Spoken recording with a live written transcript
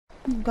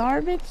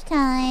Garbage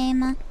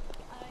time. I have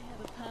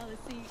a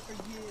policy for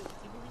you.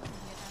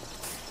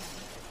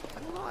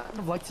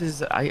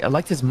 I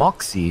liked his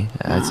moxie,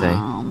 I'd say.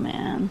 Oh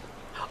man.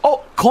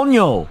 Oh,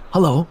 Konyo!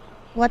 Hello.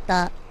 What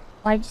the?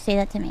 Why did you say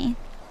that to me?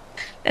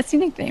 That's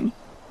your nickname.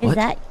 Is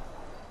that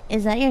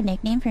your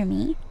nickname for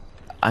me?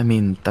 I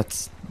mean,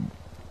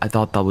 I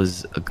thought that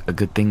was a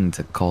good thing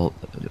to call.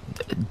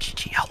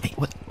 Gigi, help me.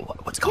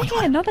 What's going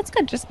on? Yeah, no, that's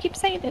good. Just keep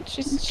saying it.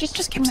 She's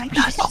just keep saying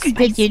that. Okay.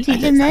 Did you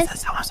teach him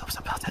this?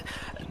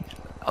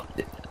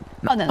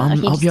 Oh no,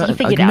 he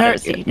figured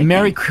out.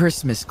 Merry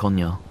Christmas,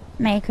 Konyo.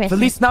 Merry Christmas.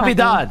 Feliz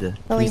Navidad.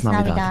 Feliz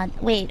Navidad.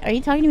 Wait, are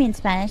you talking to me in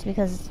Spanish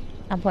because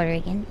I'm Puerto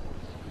Rican?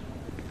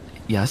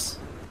 Yes.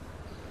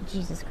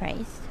 Jesus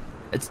Christ.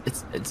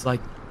 It's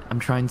like I'm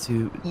trying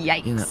to.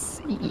 Yikes! You know,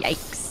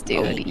 Yikes,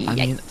 dude! Yikes! I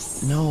mean,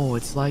 no,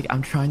 it's like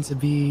I'm trying to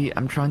be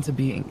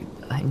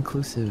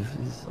inclusive.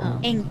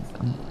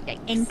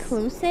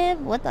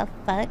 Inclusive? What the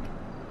fuck?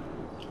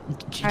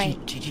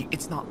 Gigi,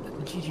 it's not.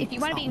 Gigi, if you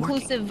want to be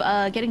inclusive,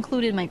 get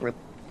included in my group.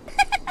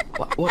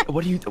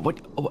 What are you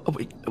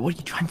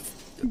trying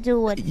to do?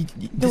 What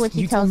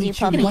he tells you,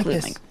 puppy. Like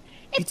this.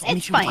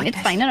 It's fine. It's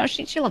fine. No,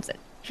 she loves it.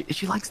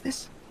 She likes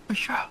this for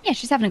sure. Yeah,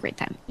 she's having a great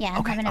time. Yeah,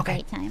 I'm having a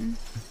great time.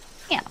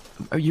 Yeah.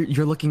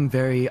 You're looking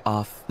very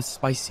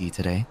spicy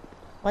today.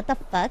 What the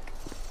fuck?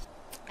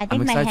 I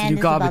think my hand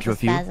is about to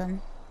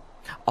spasm.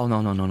 Oh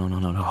no.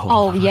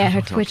 Oh yeah,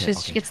 her twitches.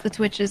 Okay. She gets the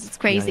twitches. It's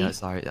crazy. Yeah,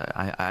 sorry.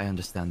 I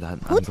understand that.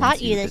 Who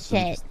taught you this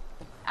shit?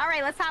 All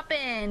right, let's hop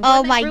in.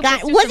 Oh my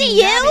god, was it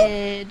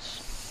you?